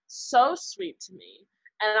 so sweet to me.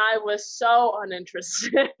 And I was so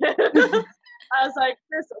uninterested. I was like,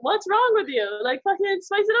 Chris, what's wrong with you? Like, fucking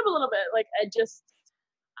spice it up a little bit. Like,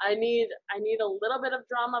 I need a little bit of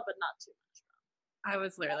drama, but not too much. I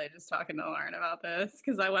was literally just talking to Lauren about this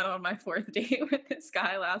because I went on my 4th date with this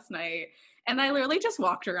guy last night. And I literally just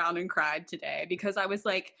walked around and cried today because I was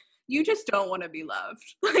like, you just don't want to be loved.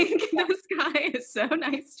 Like, this guy is so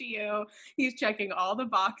nice to you. He's checking all the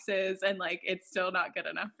boxes and like, it's still not good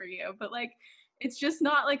enough for you. But like, it's just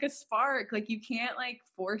not like a spark. Like you can't like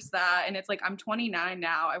force that. And it's like, I'm 29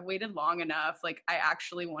 now. I've waited long enough. Like I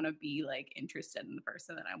actually want to be like interested in the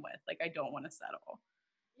person that I'm with. Like I don't want to settle.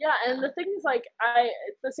 Yeah. And the thing is like,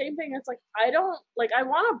 it's the same thing. It's like, I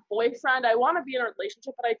want a boyfriend. I want to be in a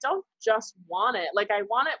relationship, but I don't just want it. Like I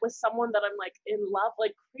want it with someone that I'm like in love,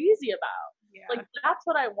 like crazy about. Yeah. Like that's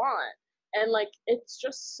what I want. And like, it's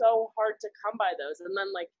just so hard to come by those. And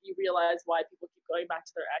then like, you realize why people keep going back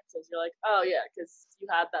to their exes. You're like, oh yeah, because you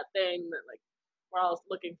had that thing that like we're all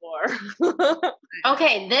looking for.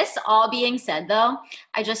 Okay, this all being said though,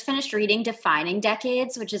 I just finished reading Defining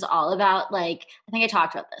Decades, which is all about like, I think I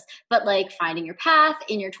talked about this, but like finding your path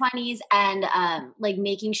in your 20s and like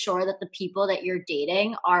making sure that the people that you're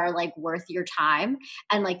dating are like worth your time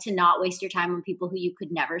and like to not waste your time on people who you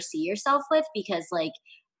could never see yourself with because like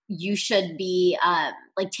you should be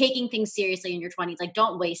like taking things seriously in your 20s. Like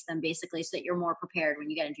don't waste them basically so that you're more prepared when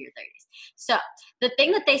you get into your 30s. So the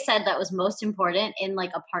thing that they said that was most important in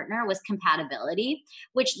like a partner was compatibility,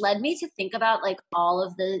 which led me to think about like all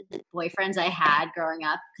of the boyfriends I had growing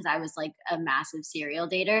up because I was like a massive serial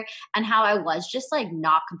dater and how I was just like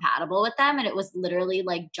not compatible with them. And it was literally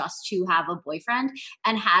like just to have a boyfriend.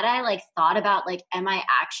 And had I like thought about like, am I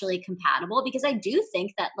actually compatible? Because I do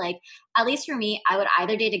think that like, at least for me, I would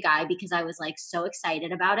either date a guy because I was like so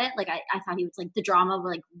excited about it. Like I thought he was like the drama,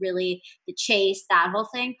 like really the chase, that whole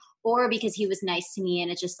thing. Or because he was nice to me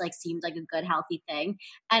and it just like seemed like a good, healthy thing.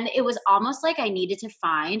 And it was almost like I needed to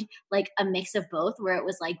find like a mix of both where it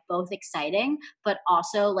was like both exciting, but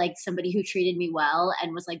also like somebody who treated me well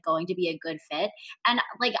and was like going to be a good fit. And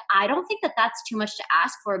like, I don't think that that's too much to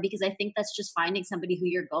ask for because I think that's just finding somebody who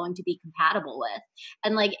you're going to be compatible with.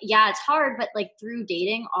 And like, yeah, it's hard, but like through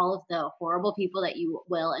dating all of the horrible people that you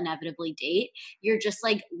will inevitably date, you're just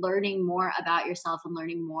like learning more about yourself and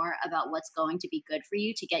learning more about what's going to be good for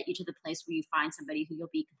you to get you to the place where you find somebody who you'll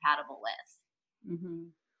be compatible with. Mm-hmm.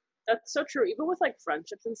 That's so true. Even with like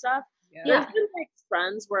friendships and stuff, yeah. There's been like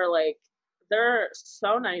friends where like they're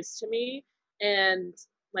so nice to me and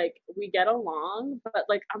like we get along, but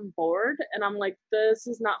like I'm bored and I'm like, this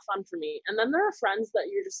is not fun for me. And then there are friends that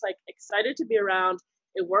you're just like excited to be around.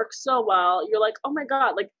 It works so well. You're like, oh my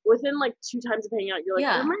God, like within like 2 times of hanging out, you're like,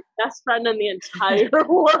 you're my best friend in the entire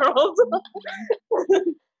world.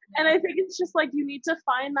 And I think it's just like you need to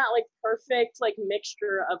find that like perfect like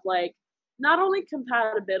mixture of like not only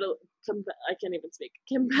compatibility,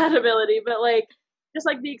 but like just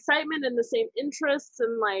like the excitement and the same interests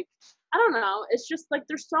and like I don't know. It's just like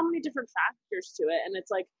there's so many different factors to it, and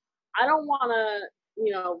it's like I don't want to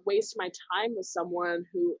waste my time with someone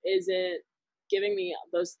who isn't giving me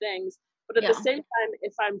those things. But at Yeah. the same time,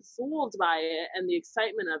 if I'm fooled by it and the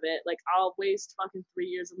excitement of it, like I'll waste fucking 3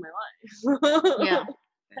 years of my life. Yeah.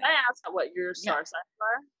 Can I ask what your star signs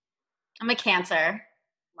are? I'm a Cancer.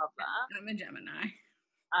 Love that. I'm a Gemini.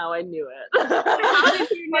 Oh, I knew it. How did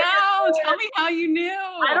you know? Tell me how you knew.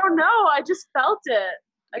 I don't know. I just felt it.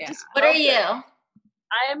 Yeah. What are felt you? it.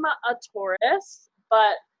 I'm a Taurus,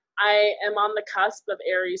 but I am on the cusp of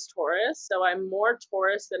Aries Taurus, so I'm more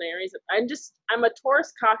Taurus than Aries. I'm a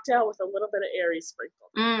Taurus cocktail with a little bit of Aries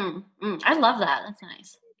sprinkled. I love that. That's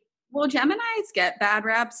nice. Well, Geminis get bad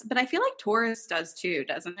raps, but I feel like Taurus does too,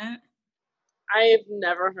 doesn't it? I've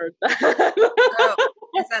never heard that. Oh,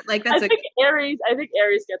 is that like I think Aries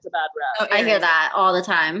gets a bad rap. Oh, I hear Aries. that all the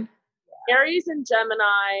time. Aries and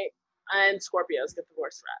Gemini and Scorpios get the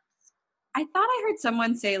worst raps. I thought I heard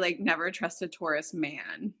someone say like never trust a Taurus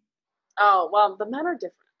man. Oh, well, the men are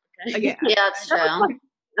different. Okay. Yeah. Yeah, that's true.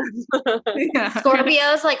 Yeah.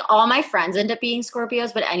 Scorpios, like all my friends end up being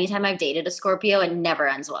Scorpios, but anytime I've dated a Scorpio, it never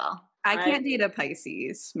ends well. I can't date a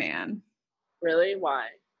Pisces man. Really? Why?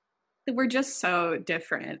 We're just so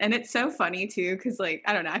different. And it's so funny too, because like,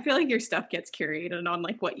 I don't know, I feel like your stuff gets curated on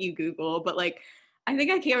like what you Google, but like I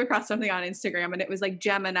think I came across something on Instagram and it was like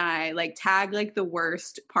Gemini, like tag like the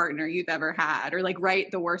worst partner you've ever had, or like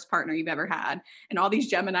write the worst partner you've ever had. And all these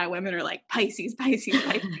Gemini women are like Pisces.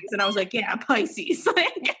 And I was like, yeah, Pisces.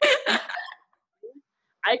 Like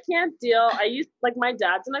I can't deal. Like my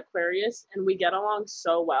dad's an Aquarius and we get along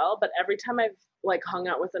so well, but every time I've like hung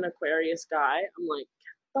out with an Aquarius guy, I'm like,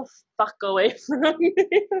 get the fuck away from me.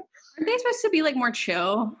 Aren't they supposed to be like more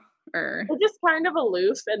chill? Or They're just kind of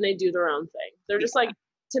aloof and they do their own thing. They're just like,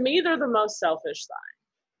 to me, they're the most selfish sign.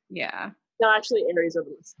 yeah. No, actually, Aries are the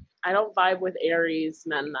most. I don't vibe with Aries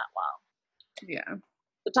men that well. Yeah.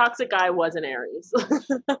 The toxic guy was an Aries.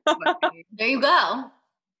 There you go.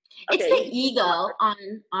 It's Okay. the ego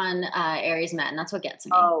on Aries men. That's what gets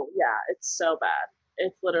me. Oh, yeah, it's so bad.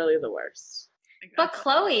 It's literally the worst. But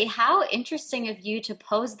Chloe, how interesting of you to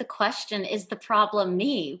pose the question, is the problem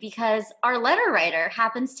me? Because our letter writer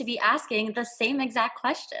happens to be asking the same exact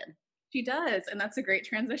question. She does, and that's a great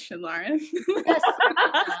transition, Lauren. Yes.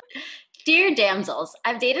 Dear damsels,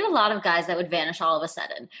 I've dated a lot of guys that would vanish all of a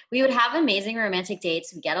sudden. We would have amazing romantic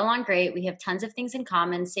dates. We get along great. We have tons of things in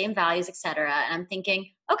common, same values, etc. And I'm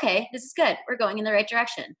thinking, okay, this is good. We're going in the right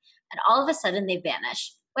direction. And all of a sudden they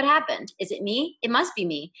vanish. What happened? Is it me? It must be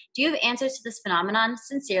me. Do you have answers to this phenomenon?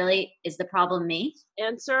 Sincerely, is the problem me?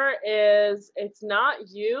 Answer is, it's not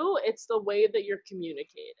you, it's the way that you're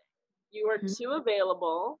communicating. You are Mhm. too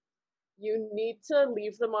available. You need to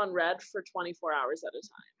leave them on red for 24 hours at a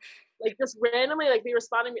time. Like just randomly, like be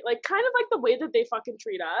responding, like kind of like the way that they fucking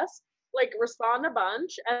treat us. Like respond a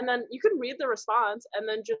bunch, and then you can read the response, and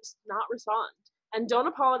then just not respond. And don't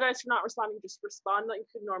apologize for not responding. Just respond like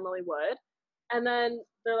you normally would. And then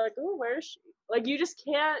they're like, "Oh, where is she?" Like you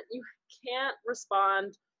can't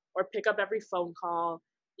respond or pick up every phone call.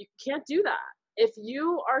 You can't do that. If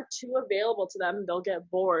you are too available to them, they'll get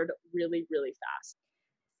bored really, really fast.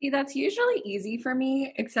 See, that's usually easy for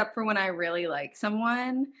me, except for when I really like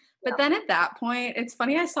someone. But then at that point, it's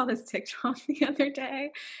funny, I saw this TikTok the other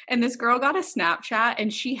day, and this girl got a Snapchat,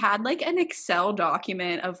 and she had like an Excel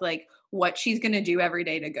document of like what she's going to do every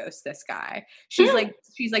day to ghost this guy. She's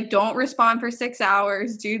like, don't respond for 6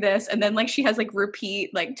 hours, do this. And then like she has like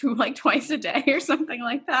repeat like twice a day or something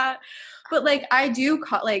like that. But like I do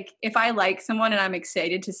like if I like someone and I'm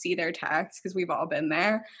excited to see their text, because we've all been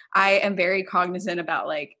there, I am very cognizant about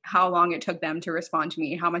like how long it took them to respond to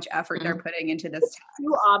me, how much effort they're putting into this text.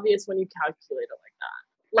 Too obvious when you calculate it like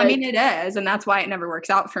that. Like, I mean, it is, and that's why it never works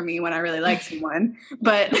out for me when I really like someone.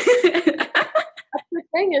 But the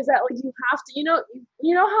thing is that like you have to,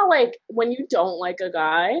 you know how like when you don't like a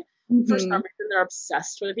guy, for some reason they're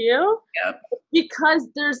obsessed with you. Yep. Because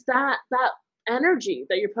there's that energy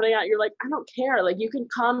that you're putting out. You're like, I don't care. Like you can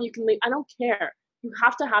come, you can leave. I don't care. You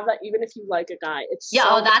have to have that even if you like a guy. It's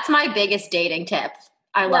That's my biggest dating tip.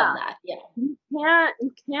 I love that. Yeah. You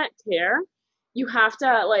can't care. You have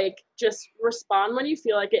to like just respond when you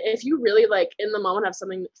feel like it. If you really like in the moment have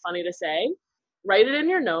something funny to say, write it in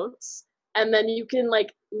your notes, and then you can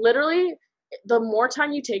like literally the more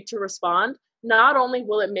time you take to respond, not only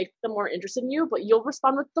will it make them more interested in you, but you'll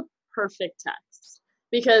respond with the perfect text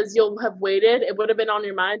because you'll have waited. It would have been on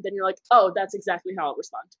your mind. Then you're like, oh, that's exactly how I'll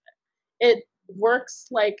respond to it. It works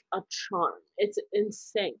like a charm. It's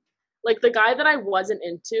insane. Like the guy that I wasn't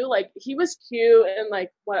into, like he was cute and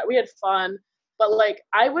like we had fun, but like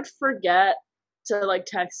I would forget to like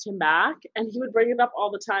text him back and he would bring it up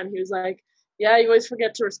all the time. He was like, yeah, you always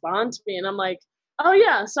forget to respond to me. And I'm like, oh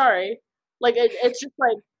yeah, sorry. Like it's just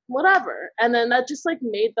like whatever. And then that just like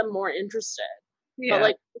made them more interested. Yeah. But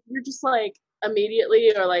like if you're just like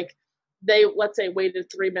immediately, or like they, let's say, waited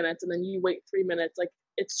 3 minutes and then you wait 3 minutes, like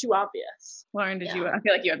it's too obvious. Lauren, I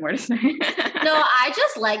feel like you had more to say. No, I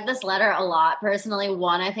just like this letter a lot personally.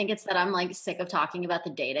 One, I think it's that I'm like sick of talking about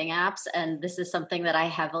the dating apps, and this is something that I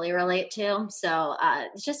heavily relate to. So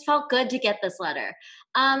it just felt good to get this letter.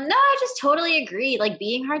 No, I just totally agree. Like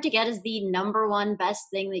being hard to get is the number one best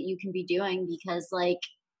thing that you can be doing, because like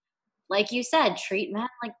you said, treat men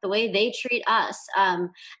like the way they treat us. And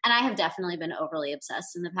I have definitely been overly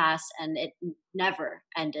obsessed in the past, and it never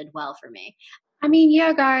ended well for me. I mean,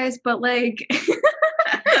 yeah, guys, but like, I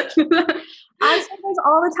say this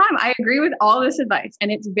all the time. I agree with all this advice,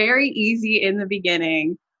 and it's very easy in the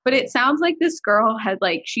beginning. But it sounds like this girl had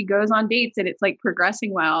like, she goes on dates and it's like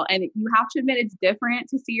progressing well. And you have to admit it's different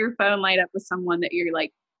to see your phone light up with someone that you're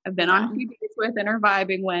like, have been on a few dates with and are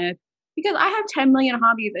vibing with. Because I have 10 million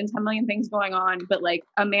hobbies and 10 million things going on, but like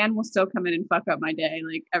a man will still come in and fuck up my day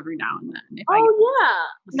like every now and then.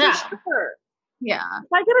 Yeah. For sure. Yeah.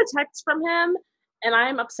 If I get a text from him and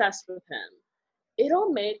I'm obsessed with him,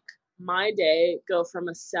 it'll make my day go from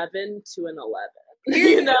a 7 to an 11.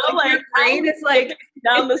 You know, like your brain is like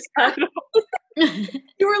down the cycle.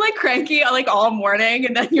 You were like cranky like all morning,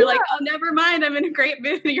 and then you're like, oh, never mind, I'm in a great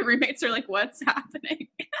mood. And your roommates are like, what's happening?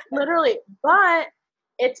 Literally. But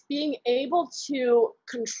it's being able to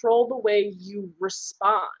control the way you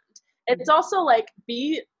respond. It's also like,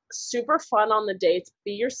 be super fun on the dates,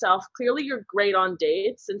 be yourself. Clearly you're great on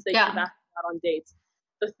dates, since they keep asking out on dates.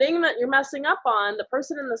 The thing that you're messing up on, the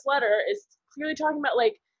person in this letter is clearly talking about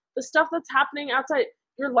like the stuff that's happening outside.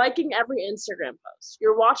 You're liking every Instagram post.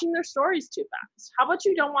 You're watching their stories too fast. How about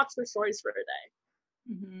you don't watch their stories for a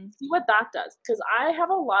day? Mm-hmm. See what that does. Because I have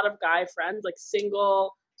a lot of guy friends, like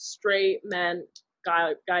single, straight men,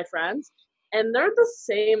 guy friends, and they're the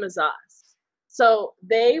same as us. So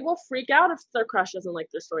they will freak out if their crush doesn't like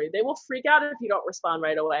their story. They will freak out if you don't respond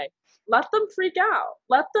right away. Let them freak out.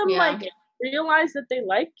 Let them like realize that they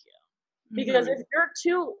like you. Because if you're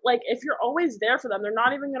too, like, if you're always there for them, they're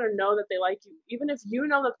not even going to know that they like you. Even if you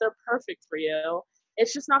know that they're perfect for you,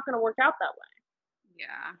 it's just not going to work out that way.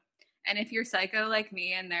 Yeah. And if you're psycho like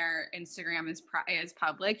me and their Instagram is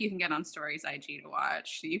public, you can get on Stories IG to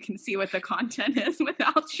watch. So you can see what the content is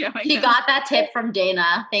without showing She got that tip from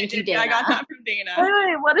Dana. Thank you, Dana. I got that from Dana.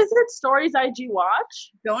 Wait, what is it? Stories IG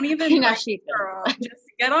watch? Don't even girl. Just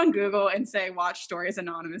get on Google and say watch stories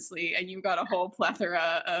anonymously, and you've got a whole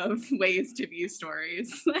plethora of ways to view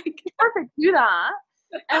stories. Like, perfect, do that.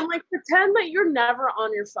 And like pretend that you're never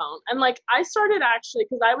on your phone. And like I started actually,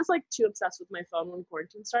 because I was like too obsessed with my phone when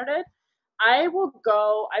quarantine started. I will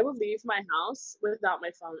leave my house without my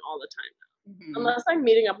phone all the time now. Unless I'm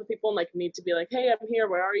meeting up with people and like need to be like, hey, I'm here,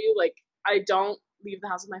 where are you? Like I don't leave the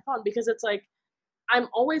house with my phone, because it's like I'm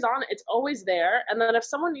always on it. It's always there. And then if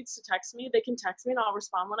someone needs to text me, they can text me and I'll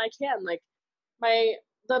respond when I can. Like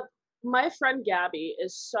my friend Gabby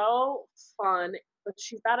is so fun, but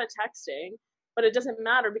she's bad at texting. But it doesn't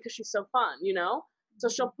matter because she's so fun, you know? So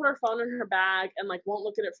she'll put her phone in her bag and like won't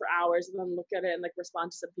look at it for hours, and then look at it and like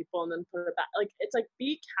respond to some people and then put it back. Like it's like,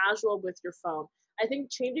 be casual with your phone. I think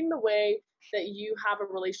changing the way that you have a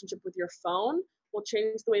relationship with your phone will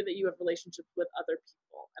change the way that you have relationships with other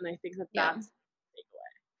people. And I think that that's the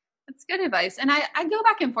takeaway. That's good advice. And I go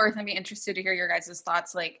back and forth and be interested to hear your guys'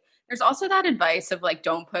 thoughts. Like there's also that advice of like,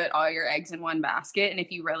 don't put all your eggs in one basket. And if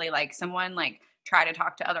you really like someone, like try to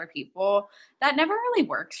talk to other people. That never really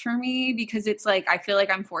works for me, because it's like I feel like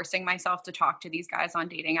I'm forcing myself to talk to these guys on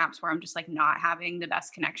dating apps where I'm just like not having the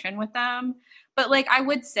best connection with them. But like I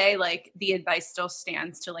would say like the advice still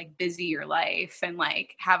stands to like busy your life and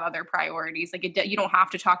like have other priorities. Like you don't have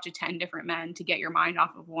to talk to 10 different men to get your mind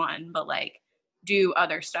off of one, but like do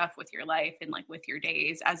other stuff with your life and like with your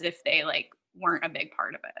days as if they like weren't a big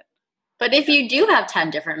part of it. But if you do have 10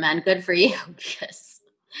 different men, good for you, because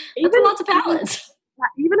that's a lot to balance.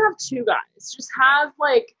 Even have 2 guys. Just have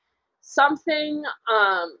like something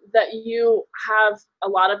that you have a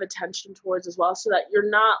lot of attention towards as well, so that you're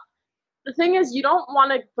not. The thing is, you don't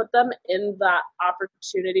want to put them in that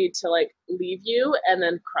opportunity to like leave you and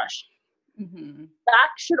then crush you. That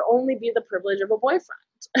should only be the privilege of a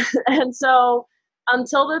boyfriend. And so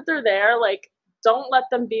until that they're there, like don't let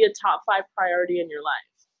them be a top 5 priority in your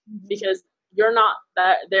life, because you're not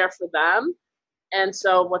there for them. And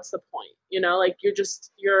so what's the point? You know, like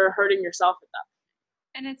you're hurting yourself with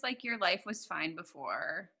that. And it's like your life was fine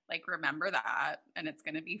before. Like remember that, and it's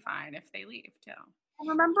going to be fine if they leave too. And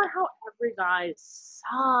remember how every guy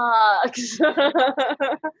sucks.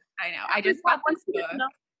 I know. I just got this book.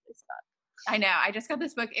 I know. I just got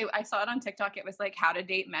this book. I saw it on TikTok. It was like How to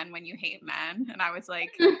Date Men When You Hate Men. And I was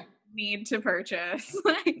like, need to purchase.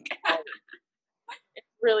 Like,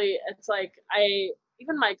 it's like,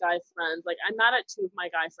 even my guy friends, like I'm mad at 2 of my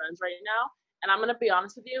guy friends right now. And I'm going to be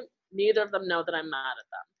honest with you, neither of them know that I'm mad at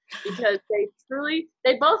them because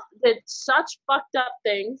they both did such fucked up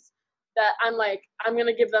things that I'm like, I'm going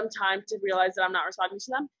to give them time to realize that I'm not responding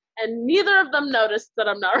to them. And neither of them noticed that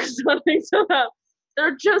I'm not responding to them.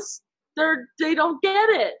 They don't get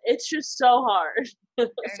it. It's just so hard.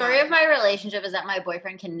 The story of my relationship is that my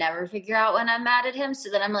boyfriend can never figure out when I'm mad at him.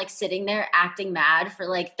 So then I'm like sitting there acting mad for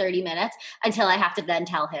like 30 minutes until I have to then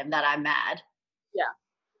tell him that I'm mad. Yeah.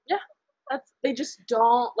 Yeah. They just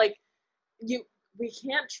don't like we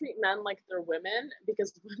can't treat men like they're women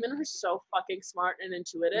because women are so fucking smart and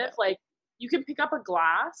intuitive. Yeah. Like you can pick up a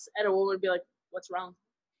glass and a woman would be like, what's wrong?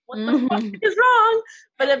 What the fuck is wrong?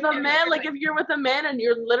 But if a man, like if you're with a man and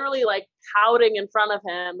you're literally like pouting in front of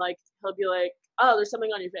him, like he'll be like, oh, there's something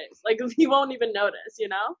on your face. Like he won't even notice, you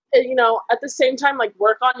know? And, you know, at the same time, like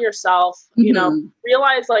work on yourself, you know,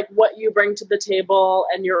 realize like what you bring to the table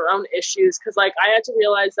and your own issues. Cause like I had to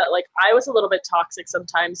realize that like I was a little bit toxic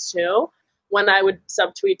sometimes too when I would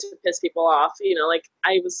subtweet to piss people off, you know, like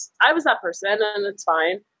I was that person and it's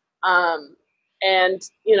fine. And,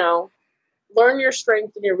 you know, learn your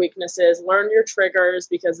strengths and your weaknesses, learn your triggers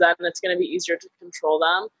because then it's going to be easier to control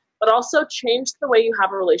them. But also change the way you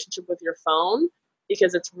have a relationship with your phone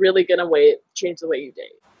because it's really going to change the way you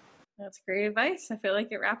date. That's great advice. I feel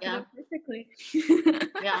like it wrapped it up perfectly.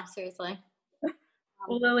 Yeah, seriously.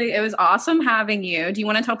 Well, Lily, it was awesome having you. Do you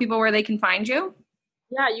want to tell people where they can find you?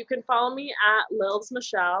 Yeah, you can follow me at Lils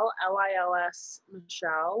Michelle, Lils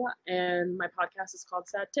Michelle, and my podcast is called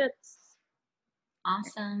Sad Tits.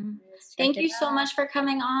 Awesome. Thank you so much for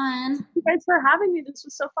coming on. Thank you guys for having me. This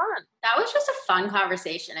was so fun. That was just a fun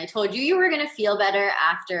conversation. I told you were going to feel better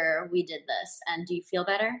after we did this. And do you feel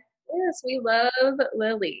better? Yes, we love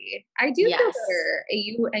Lily. I do feel better.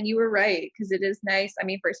 You were right, because it is nice. I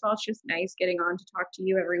mean, first of all, it's just nice getting on to talk to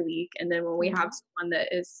you every week. And then when we have someone that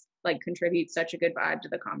is like contributes such a good vibe to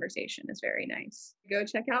the conversation is very nice. Go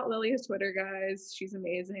check out Lily's Twitter, guys. She's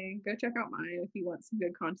amazing. Go check out mine if you want some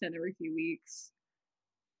good content every few weeks.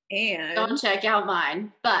 And don't check out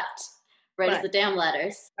mine, but write us the damn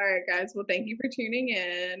letters. All right, guys. Well, thank you for tuning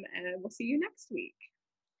in, and we'll see you next week.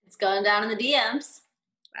 It's going down in the DMs.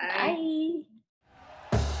 Bye.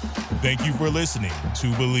 Thank you for listening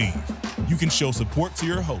to Believe. You can show support to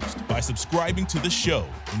your host by subscribing to the show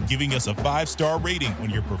and giving us a 5-star rating on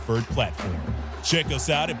your preferred platform. Check us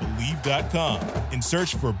out at Believe.com and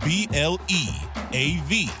search for BLEAV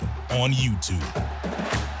on YouTube.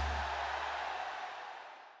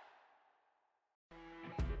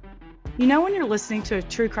 You know when you're listening to a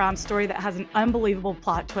true crime story that has an unbelievable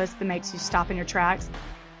plot twist that makes you stop in your tracks?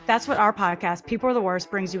 That's what our podcast, People Are the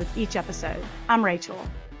Worst, brings you with each episode. I'm Rachel.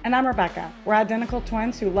 And I'm Rebecca. We're identical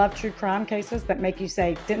twins who love true crime cases that make you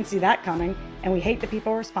say, didn't see that coming, and we hate the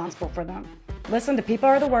people responsible for them. Listen to People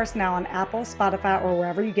Are the Worst now on Apple, Spotify, or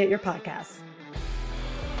wherever you get your podcasts.